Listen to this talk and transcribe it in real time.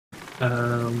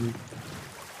Um,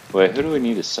 Wait, who do we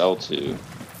need to sell to?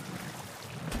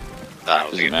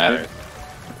 Does it matter?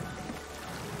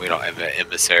 We don't have an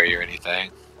emissary or anything.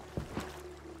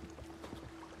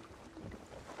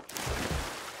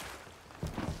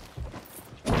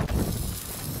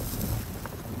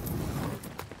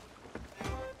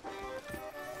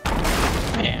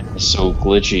 Man, it's so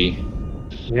glitchy.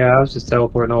 yeah, I was just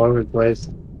teleporting all over the place.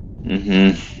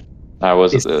 I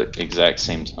was at the exact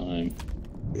same time.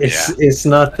 It's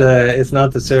not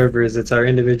the servers, it's our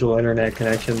individual internet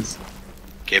connections.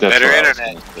 Get That's better what I was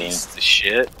internet, gonna piece say. of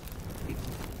shit.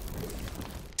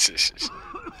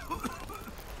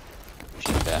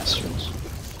 You bastards.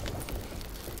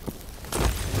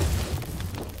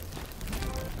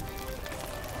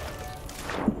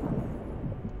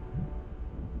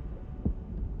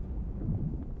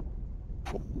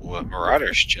 What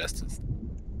Marauder's justice?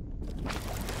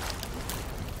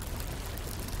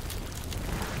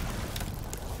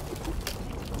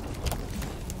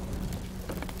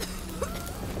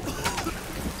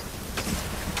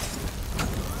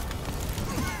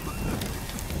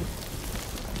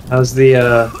 How's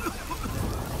the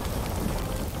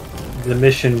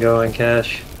mission going,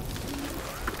 Cash?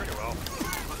 Pretty well.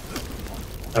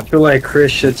 I feel like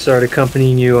Chris should start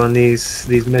accompanying you on these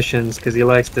missions because he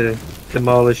likes to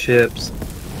demolish ships.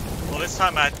 Well, this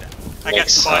time I got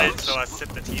Makes spotted, sense. so I set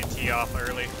the TNT off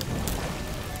early.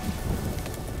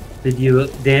 Did you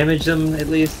damage them at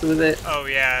least with it? Oh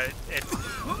yeah,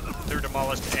 they're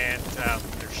demolished and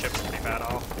their ship's pretty bad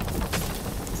off.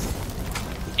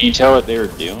 Can you tell what they were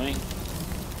doing?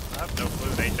 I have no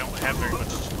clue. They don't have very much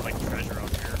like treasure on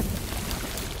here.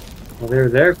 Well, they were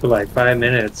there for like 5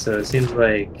 minutes, so it seems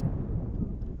like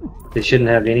they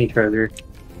shouldn't have any treasure.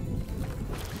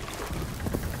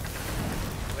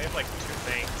 They have like 2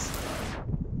 things.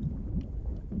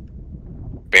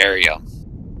 Bury them.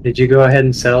 Did you go ahead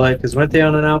and sell it? Because weren't they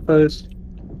on an outpost?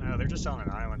 No, they're just on an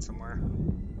island somewhere.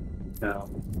 No.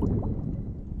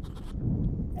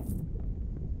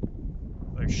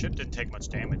 Their ship didn't take much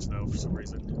damage though for some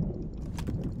reason.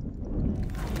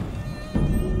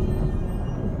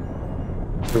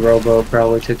 The rowboat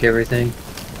probably took everything.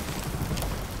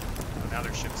 Now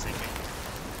their ship's sinking.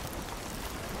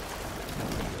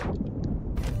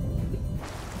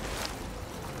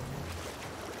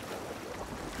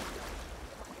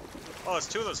 Oh, it's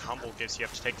 2 of those humble gifts you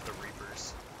have to take to the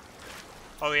Reapers.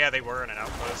 Oh yeah, they were in an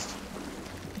outpost.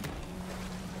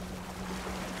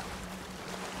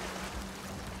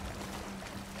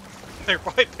 They're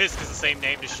probably pissed because the same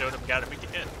name just showed up, got him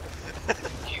again.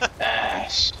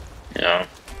 Ass. Yeah.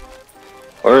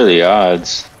 What are the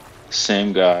odds?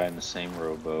 Same guy in the same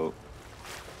rowboat.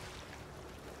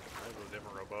 That was a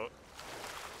different rowboat.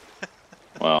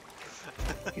 Well,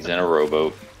 he's in a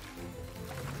rowboat.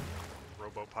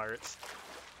 Rowboat pirates.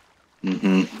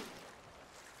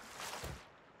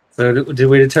 So did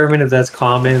we determine if that's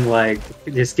common, like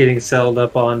just getting sailed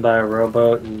up on by a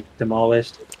rowboat and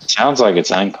demolished? Sounds like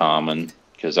it's uncommon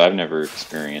because I've never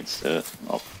experienced it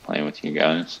while playing with you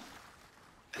guys.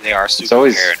 They are super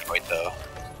always- paranoid though.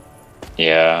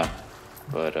 Yeah,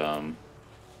 but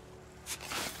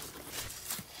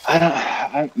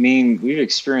I mean, we've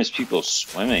experienced people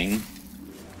swimming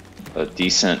a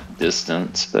decent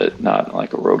distance, but not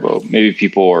like a rowboat. Maybe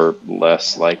people are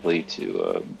less likely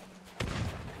to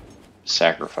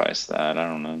sacrifice that. I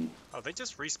don't know. Oh, they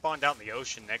just respawned out in the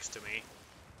ocean next to me.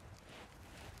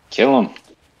 Kill them.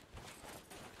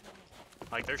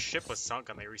 Like their ship was sunk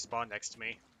and they respawned next to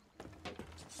me.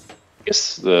 I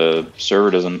guess the server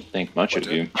doesn't think much of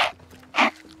you.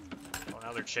 Well,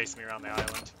 now they're chasing me around the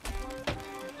island.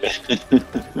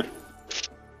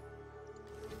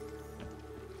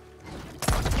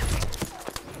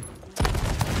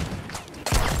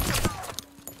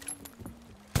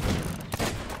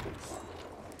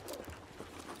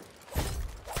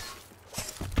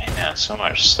 Man, that's so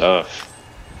much stuff.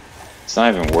 It's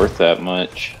not even worth that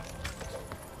much.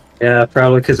 Yeah,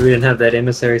 probably because we didn't have that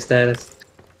emissary status.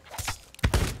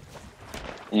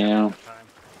 Yeah. Time.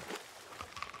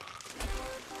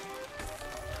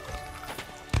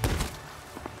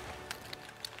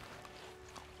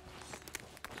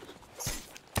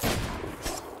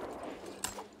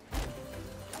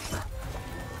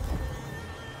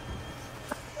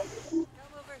 Come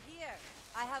over here.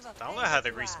 I have a I don't know how they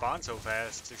favor to ask. respawn so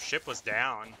fast. Their ship was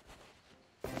down.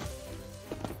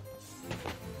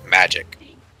 Magic.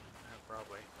 Yeah,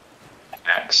 probably.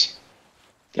 Hacks.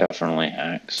 Definitely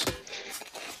hacks.